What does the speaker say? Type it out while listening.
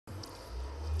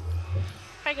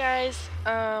Hi guys.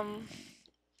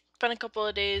 Been a couple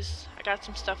of days. I got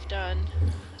some stuff done.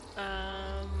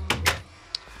 Um,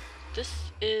 this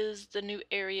is the new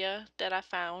area that I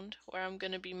found where I'm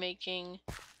gonna be making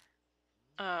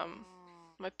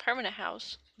my permanent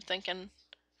house. I'm thinking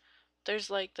there's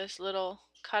like this little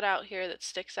cutout here that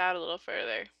sticks out a little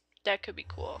further. That could be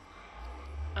cool.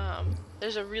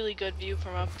 There's a really good view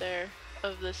from up there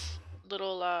of this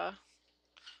little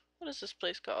what is this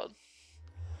place called?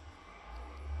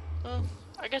 Well,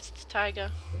 I guess it's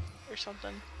taiga or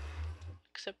something.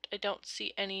 Except I don't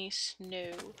see any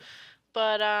snow.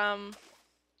 But, yeah,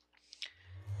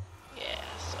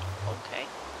 so, okay.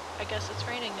 I guess it's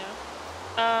raining now.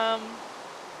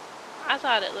 I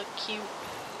thought it looked cute.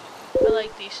 I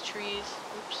like these trees.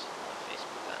 Oops,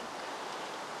 Facebook on.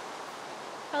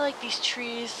 I like these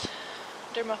trees.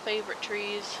 They're my favorite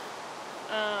trees.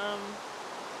 I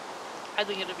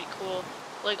think it'd be cool.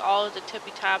 Like, all at the tippy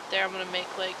top there, I'm gonna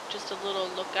make, like, just a little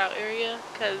lookout area,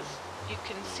 because you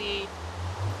can see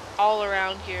all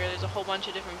around here. There's a whole bunch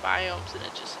of different biomes, and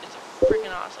it's a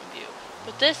freaking awesome view.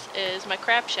 But this is my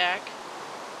crab shack.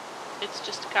 It's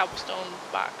just a cobblestone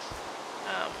box.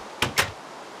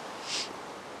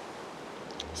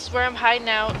 This is where I'm hiding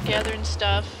out, gathering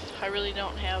stuff. I really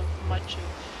don't have much of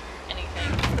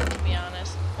anything, to be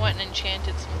honest. Went and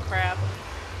enchanted some crap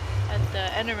at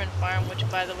the Enderman farm, which,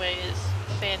 by the way, is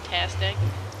fantastic.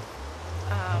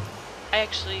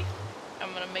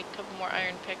 I'm gonna make a couple more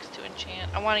iron picks to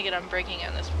enchant. I want to get unbreaking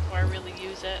on this before I really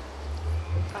use it.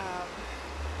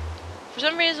 For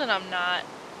some reason, I'm not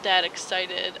that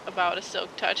excited about a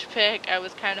silk touch pick. I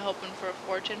was kind of hoping for a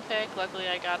fortune pick. Luckily,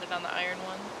 I got it on the iron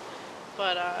one.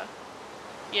 But,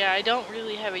 yeah, I don't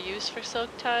really have a use for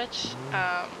silk touch.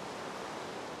 I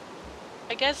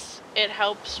guess it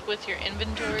helps with your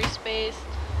inventory space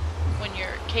when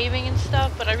you're caving and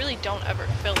stuff, but I really don't ever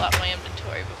fill up my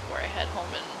inventory before I head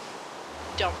home and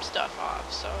dump stuff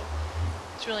off, so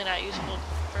it's really not useful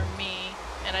for me,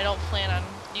 and I don't plan on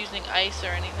using ice or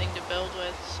anything to build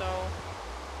with, so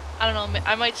I don't know,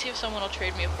 I might see if someone will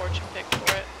trade me a fortune pick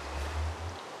for it.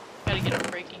 Gotta get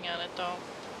unbreaking on it though.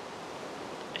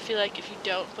 I feel like if you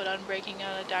don't put unbreaking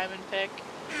on a diamond pick,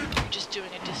 you're just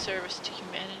doing a disservice to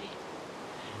humanity.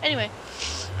 Anyway,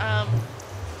 I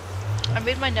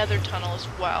made my nether tunnel as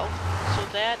well, so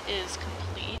that is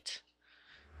complete.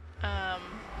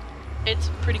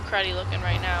 It's pretty cruddy looking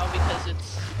right now because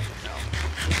it's, you know,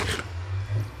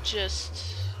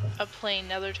 just a plain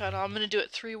nether tunnel. I'm gonna do it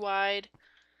 3 wide.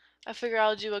 I figure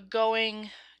I'll do a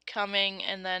going, coming,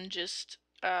 and then just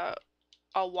a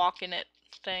walk in it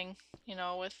thing, you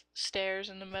know, with stairs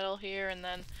in the middle here, and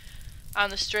then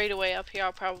on the straightaway up here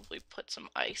I'll probably put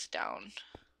some ice down.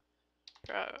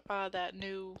 That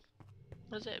new,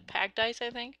 what is it, packed ice, I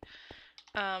think?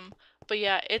 But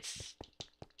yeah, it's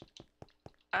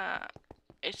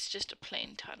just a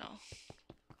plain tunnel.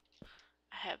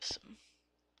 I have some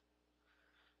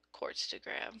quartz to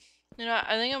grab. You know,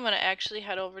 I think I'm gonna actually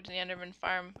head over to the Enderman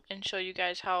farm and show you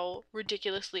guys how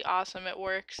ridiculously awesome it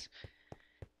works.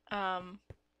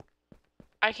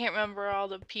 I can't remember all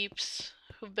the peeps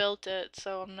who built it,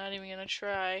 so I'm not even gonna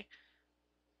try.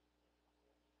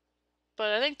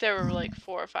 But I think there were like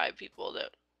 4 or 5 people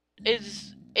that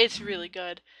it's really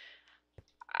good.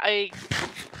 I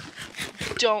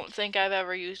don't think I've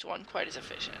ever used one quite as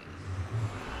efficient.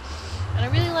 And I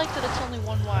really like that it's only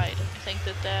 1 wide. I think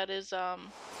that is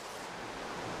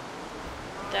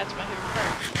that's my favorite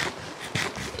part.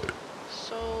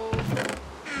 So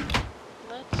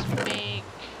let's make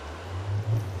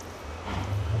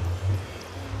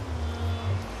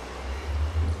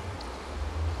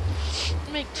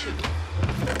 2.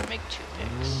 Make 2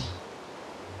 picks.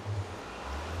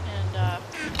 And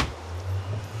oops.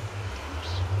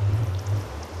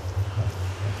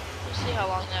 We'll see how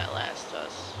long that lasts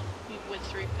us with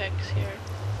 3 picks here.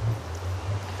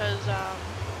 Because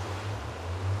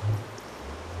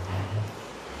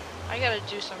I gotta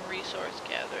do some resource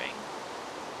gathering.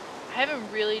 I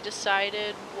haven't really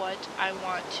decided what I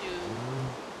want to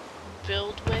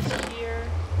build with here.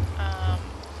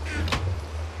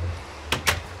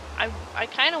 I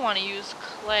kind of want to use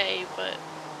clay, but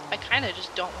I kind of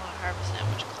just don't want to harvest that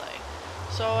much clay.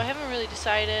 So I haven't really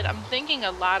decided. I'm thinking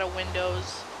a lot of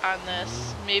windows on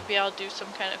this. Maybe I'll do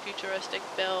some kind of futuristic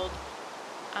build.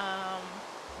 I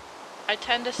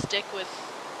tend to stick with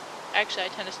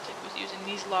using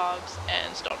these logs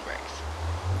and stone bricks.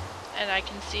 And I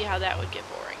can see how that would get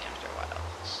boring after a while.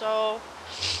 So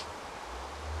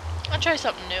I'll try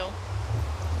something new.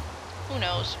 Who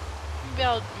knows? Maybe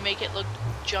I'll make it look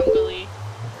jungly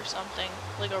or something,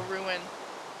 like a ruin.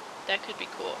 That could be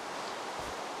cool.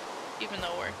 even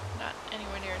though we're not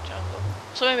anywhere near a jungle.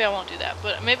 So maybe I won't do that,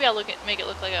 but maybe I'll make it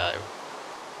look like a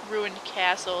ruined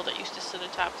castle that used to sit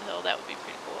atop the hill. That would be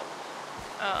pretty cool.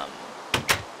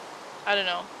 I don't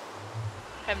know.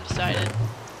 Haven't decided.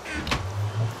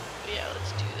 But yeah,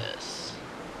 let's do this.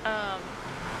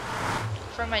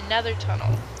 For my nether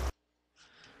tunnel,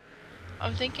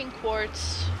 I'm thinking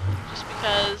quartz, just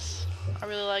because I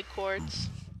really like quartz.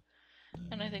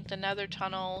 And I think the nether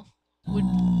tunnel would,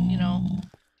 you know,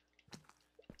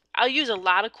 I'll use a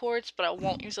lot of quartz, but I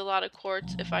won't use a lot of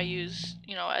quartz if I use,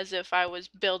 you know, as if I was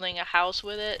building a house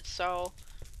with it. So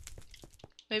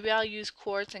maybe I'll use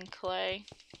quartz and clay,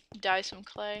 dye some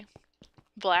clay.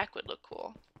 Black would look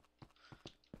cool.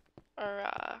 Or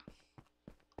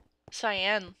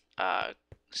cyan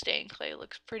stained clay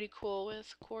looks pretty cool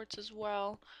with quartz as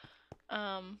well.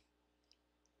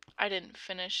 I didn't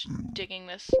finish digging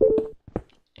this.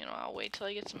 You know, I'll wait till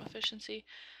I get some efficiency.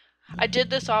 I did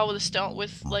this all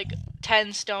with like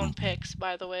 10 stone picks,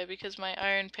 by the way, because my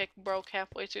iron pick broke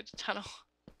halfway through the tunnel.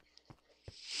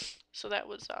 So that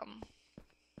was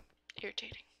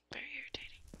irritating, very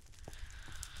irritating.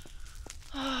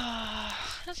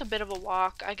 That's a bit of a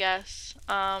walk, I guess.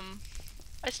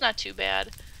 It's not too bad.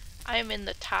 I am in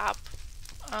the top.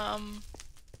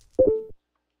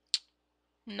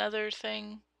 Another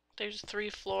thing, there's 3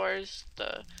 floors.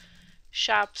 The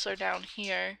shops are down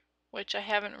here, which I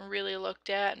haven't really looked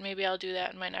at. Maybe I'll do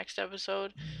that in my next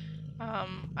episode.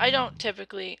 I don't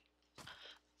typically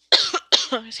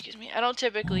excuse me, I don't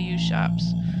typically use shops.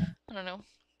 I don't know.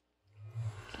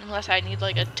 Unless I need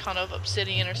like a ton of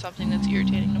obsidian or something that's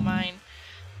irritating to mine.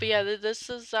 But yeah, this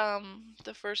is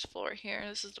the first floor here.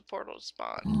 This is the portal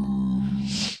spawn.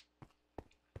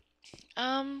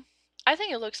 I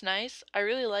think it looks nice. I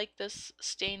really like this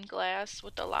stained glass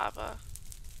with the lava.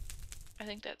 I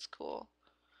think that's cool.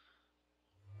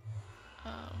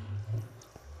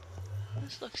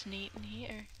 This looks neat in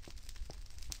here.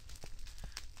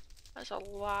 That's a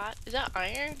lot. Is that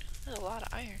iron? That's a lot of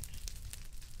iron.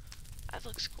 That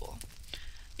looks cool.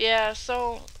 Yeah,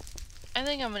 so I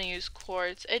think I'm gonna use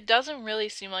quartz. It doesn't really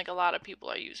seem like a lot of people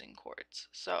are using quartz,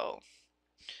 so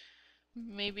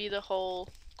maybe the whole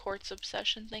quartz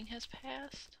obsession thing has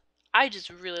passed. I just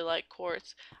really like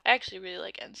quartz. I actually really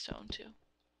like endstone too.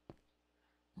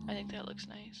 I think that looks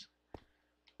nice.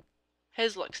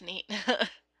 His looks neat.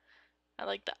 I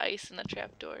like the ice and the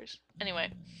trapdoors. Anyway,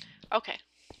 okay.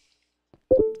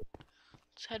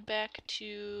 Let's head back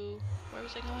to... Where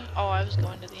was I going? Oh, I was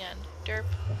going to the end. Derp.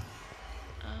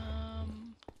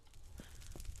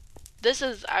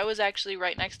 I was actually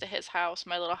right next to his house,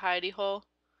 my little hidey hole.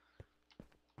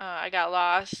 I got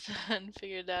lost and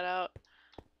figured that out.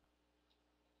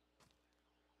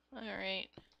 Alright.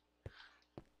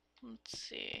 Let's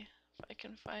see if I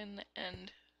can find the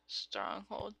end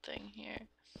stronghold thing here.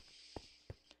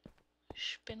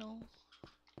 Spinel.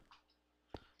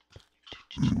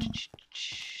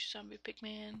 Zombie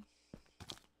pigman.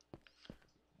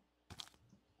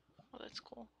 Oh, that's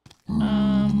cool.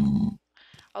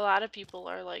 A lot of people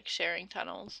are like sharing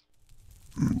tunnels.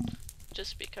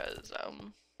 Just because,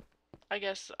 I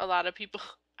guess a lot of people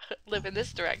live in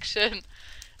this direction.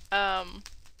 I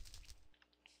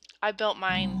built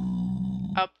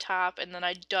mine up top and then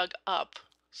I dug up.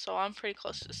 So I'm pretty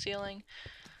close to the ceiling.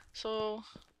 So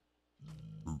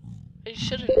it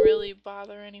shouldn't really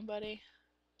bother anybody.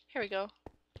 Here we go.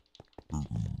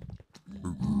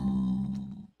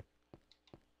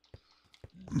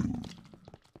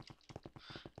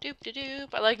 Doop de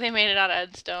doop. I like they made it out of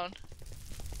endstone.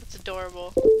 It's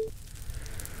adorable.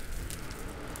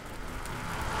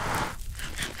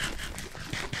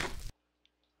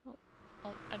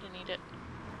 Oh, I didn't eat it.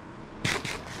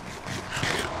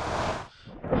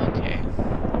 Okay.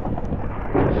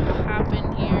 Hop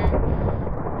in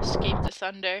here. Escape the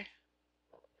thunder.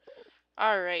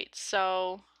 Alright,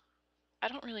 so I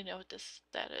don't really know what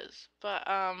that is, but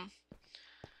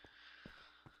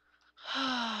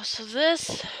so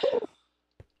this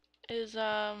is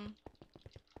the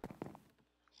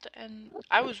end.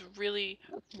 I was really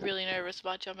nervous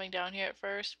about jumping down here at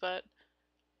first, but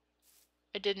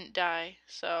I didn't die,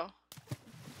 so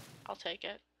I'll take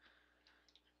it.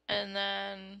 And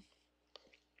then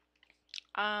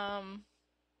I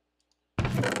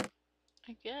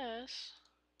guess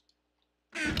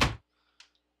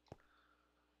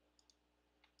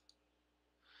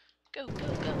go, go,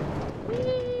 go.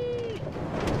 Whee!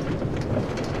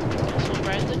 Guess we'll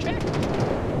ride the track.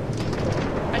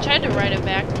 I tried to ride it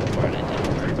back before and it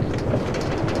didn't work.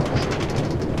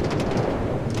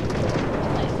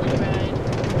 Nice little ride.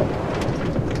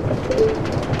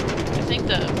 I think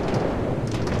the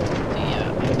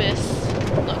abyss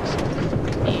looks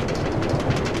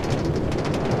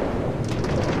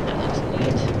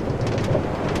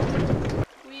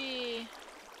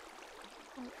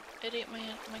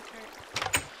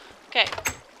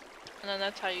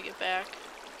that's how you get back.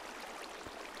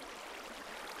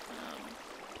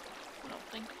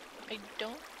 I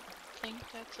don't think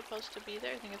that's supposed to be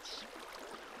there. I think it's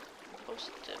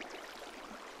supposed to...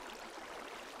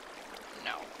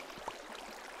 No.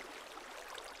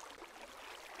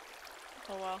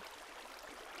 Oh well.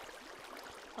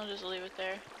 I'll just leave it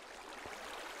there.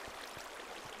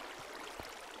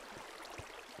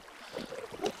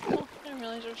 Oh, I didn't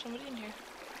realize there was somebody in here.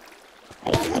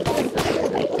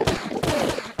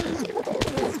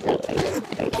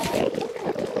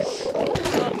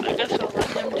 Well, I guess I'll let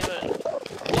him do it.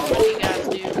 Do what he gotta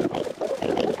do.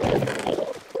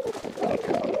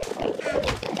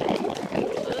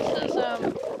 So this is,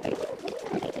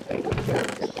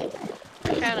 I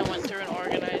kinda went through and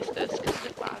organized this because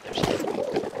it bothers me.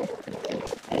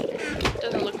 It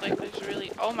doesn't look like there's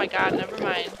really... Oh my god, never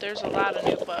mind. There's a lot of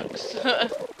new bugs. Oh,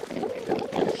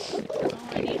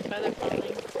 I need feather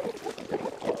falling.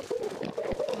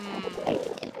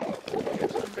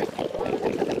 Unbreaking one.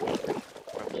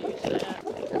 Probably use that.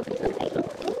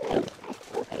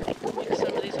 Make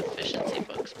some of these efficiency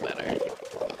books better.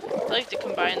 I like to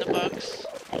combine the books.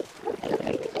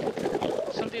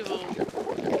 Some people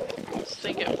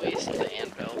think it wastes the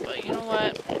anvil, but you know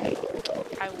what?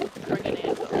 I will bring an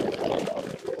anvil.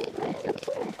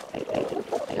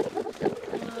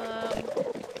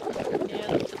 Yeah,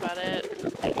 that's about it.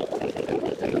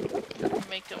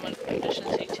 Make them an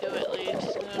efficiency 2 at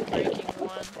least, and then breaking 1.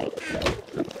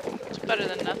 It's better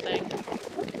than nothing.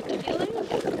 Did he leave?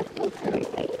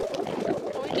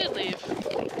 Oh, he did leave.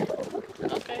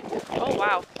 Okay. Oh,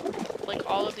 wow. Like,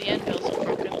 all of the anvils are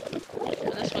broken.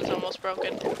 And this one's almost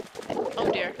broken. Oh,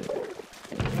 dear.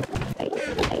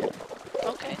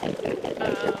 Okay.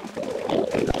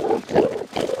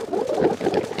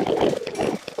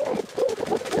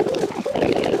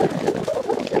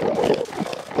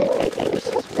 This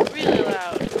is really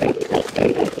loud.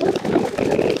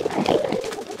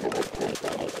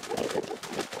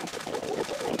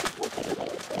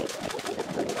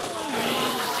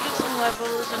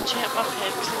 Levels, enchant my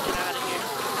picks, and get out of here.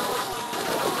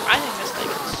 I think this thing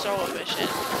is so efficient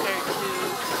compared to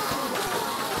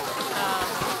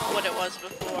what it was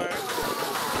before.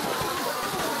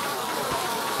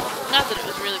 Not that it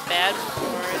was really bad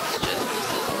before, it's just this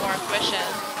is more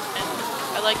efficient, and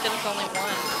I like that it's only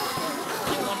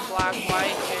one block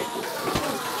wide here.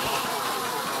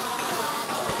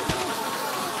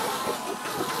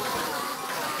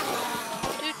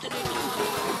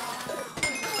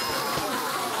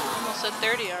 At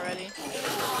 30 already.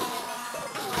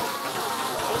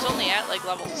 I was only at like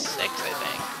level 6, I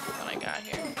think, when I got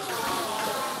here.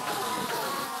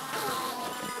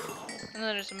 And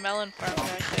then there's a melon farm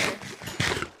back there.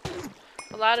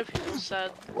 A lot of people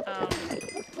said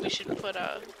we should put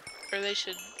they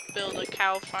should build a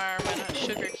cow farm and a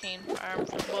sugarcane farm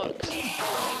for books.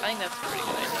 I think that's a pretty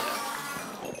good idea.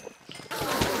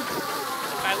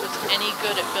 If I was any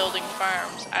good at building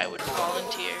farms, I would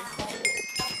volunteer.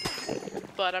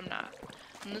 But I'm not.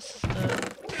 And this is the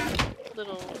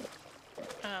little,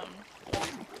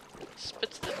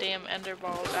 spits the damn ender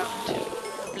balls out into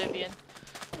oblivion.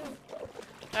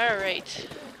 Alright.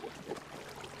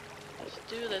 Let's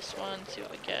do this one, see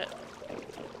what we get.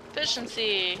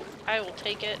 Efficiency! I will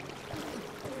take it.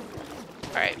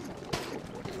 Alright.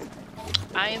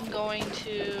 I am going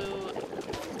to...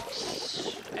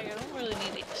 I don't really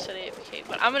need to set AFK,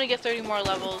 but I'm gonna get 30 more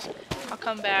levels. I'll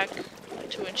come back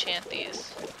to enchant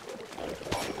these.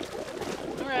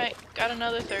 Alright, got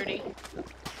another 30.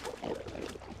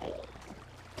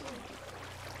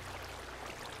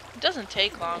 It doesn't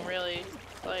take long, really.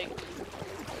 Like,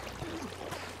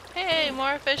 hey,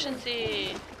 more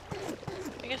efficiency!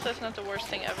 I guess that's not the worst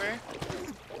thing ever.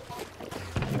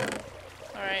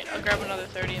 Alright, I'll grab another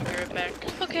 30 and be right back.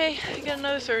 Okay, I got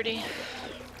another 30.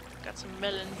 Got some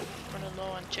melon, running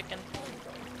low on chicken.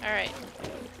 Alright,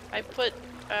 I put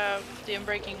the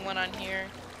unbreaking one on here.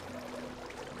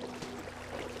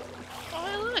 Oh,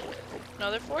 hey, look!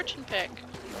 Another fortune pick.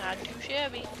 Not too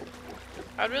shabby.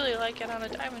 I'd really like it on a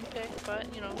diamond pick, but,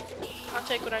 you know, I'll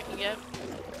take what I can get.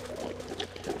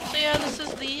 So yeah, this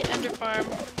is the ender farm.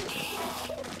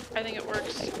 I think it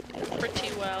works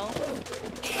pretty well.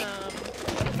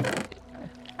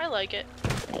 I like it.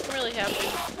 I'm really happy.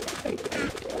 I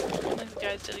think the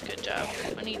guys did a good job.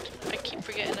 I keep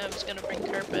forgetting I was gonna bring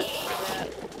carpet for that.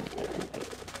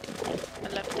 I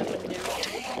left them a note.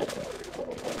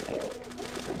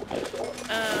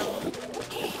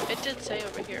 It did say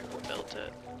over here who built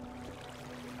it.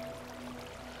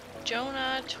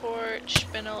 Jonah, Torch,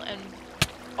 Spinel, and...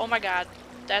 Oh my god,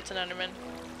 that's an Enderman.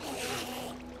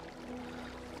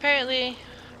 Apparently,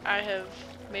 I have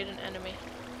Made an enemy.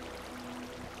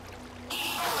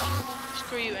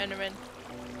 Screw you, Enderman.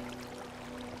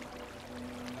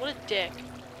 What a dick.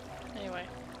 Anyway.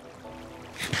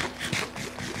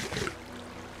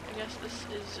 I guess this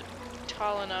is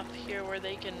tall enough here where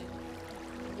they can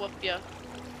whoop ya.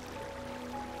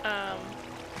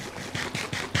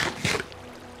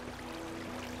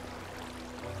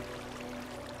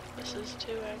 This is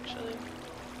too, actually.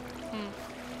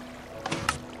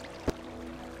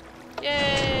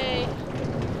 Yay!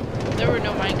 There were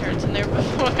no minecarts in there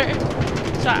before.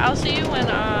 So I'll see you when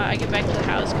I get back to the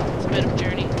house because it's a bit of a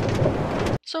journey.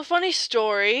 So funny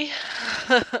story.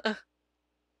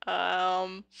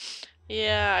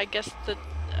 Yeah, I guess the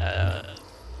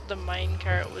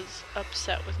minecart was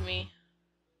upset with me.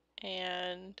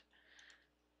 And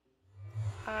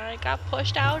I got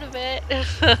pushed out of it.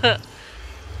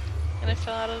 And I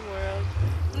fell out of the world.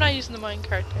 I'm not using the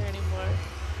minecart there anymore.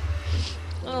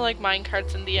 I don't like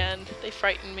minecarts in the end. They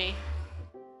frighten me.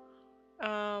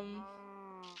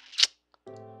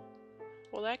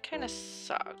 Well, that kind of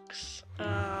sucks.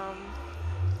 I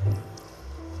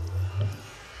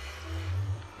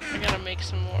gotta make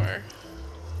some more.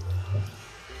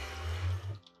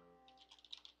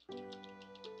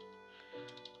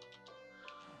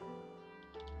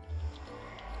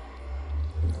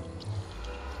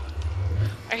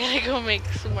 I gotta go make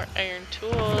some more iron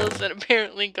tools and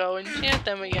apparently go enchant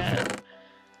them again.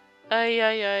 Ay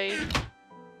ay ay.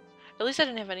 At least I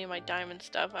didn't have any of my diamond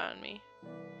stuff on me.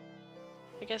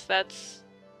 I guess that's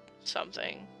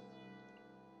something.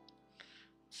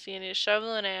 Let's see, I need a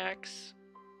shovel and axe.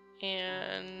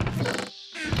 And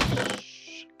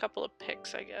a couple of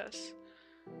picks, I guess.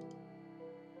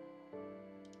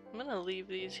 I'm gonna leave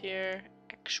these here,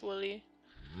 actually.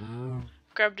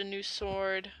 Grabbed a new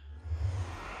sword.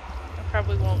 I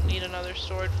probably won't need another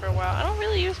sword for a while. I don't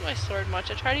really use my sword much.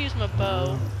 I try to use my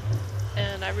bow,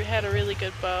 and I had a really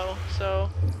good bow, so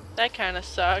that kind of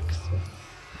sucks.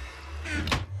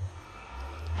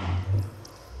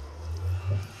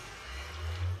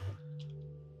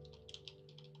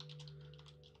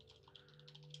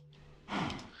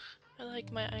 I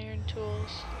like my iron tools.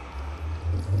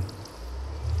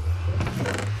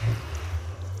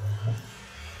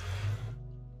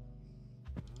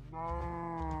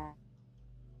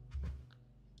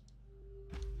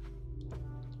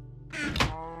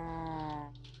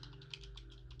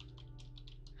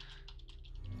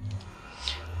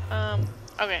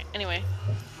 Okay, anyway.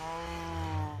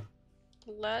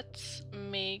 Let's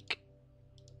make...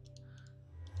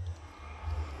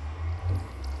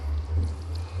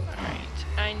 Alright,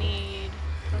 I need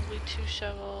probably 2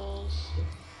 shovels,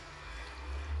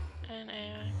 an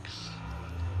axe,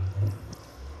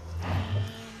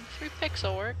 and 3 picks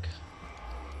will work.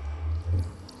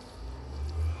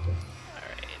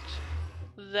 Alright,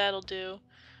 that'll do.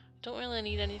 Don't really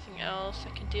need anything else.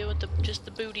 I can deal with just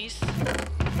the booties.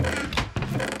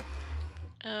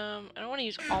 I don't want to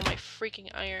use all my freaking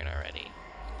iron already.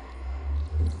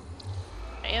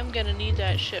 I am gonna need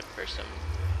that shit for some...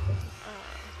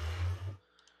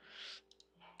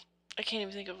 I can't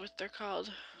even think of what they're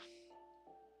called.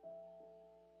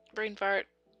 Brain fart.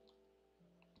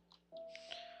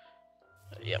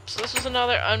 Yep, so this was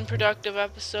another unproductive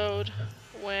episode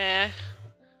where...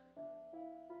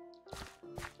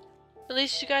 At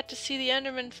least you got to see the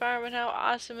Enderman farm and how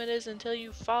awesome it is until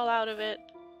you fall out of it.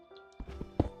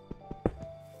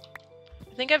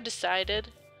 I think I've decided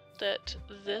that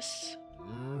this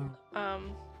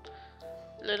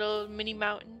little mini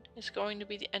mountain is going to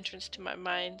be the entrance to my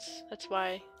mines. That's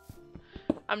why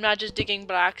I'm not just digging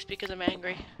blocks because I'm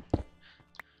angry.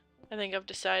 I think I've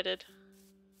decided.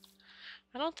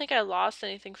 I don't think I lost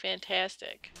anything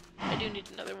fantastic. I do need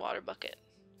another water bucket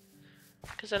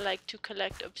because I like to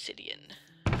collect obsidian.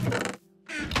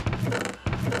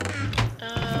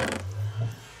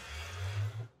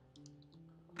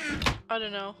 I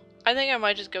don't know. I think I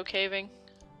might just go caving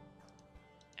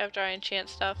after I enchant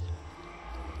stuff.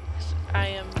 'Cause I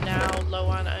am now low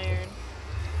on iron.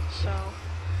 So,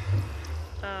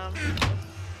 that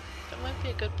might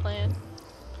be a good plan.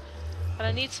 And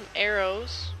I need some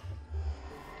arrows.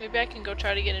 Maybe I can go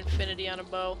try to get infinity on a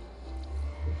bow.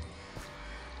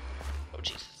 Oh,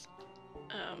 Jesus.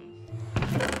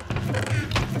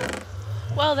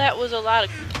 Well, that was a lot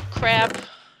of crap.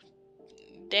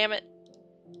 Damn it.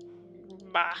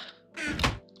 Bah.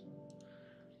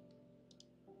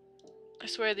 I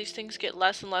swear these things get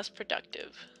less and less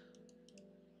productive.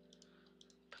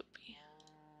 Poopy.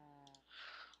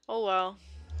 Oh well.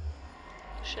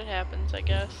 Shit happens, I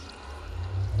guess.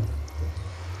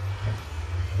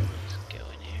 Let's go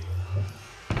in here.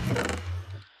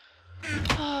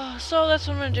 Oh, So that's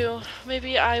what I'm gonna do.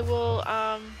 Maybe I will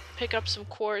pick up some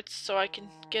quartz so I can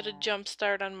get a jump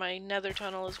start on my nether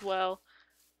tunnel as well.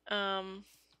 Cause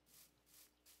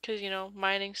you know,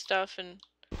 mining stuff and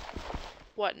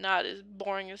whatnot is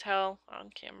boring as hell on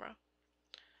camera.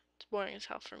 It's boring as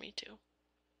hell for me too.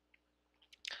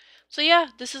 So yeah,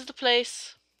 this is the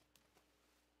place.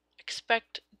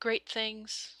 Expect great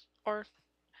things, or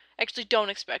actually don't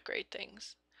expect great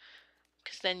things,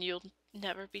 because then you'll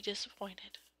never be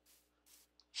disappointed.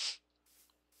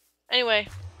 Anyway,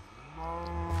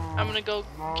 I'm gonna go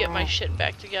get my shit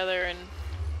back together and,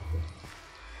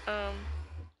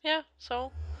 yeah,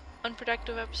 so,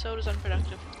 unproductive episode is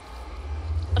unproductive.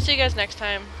 I'll see you guys next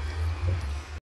time.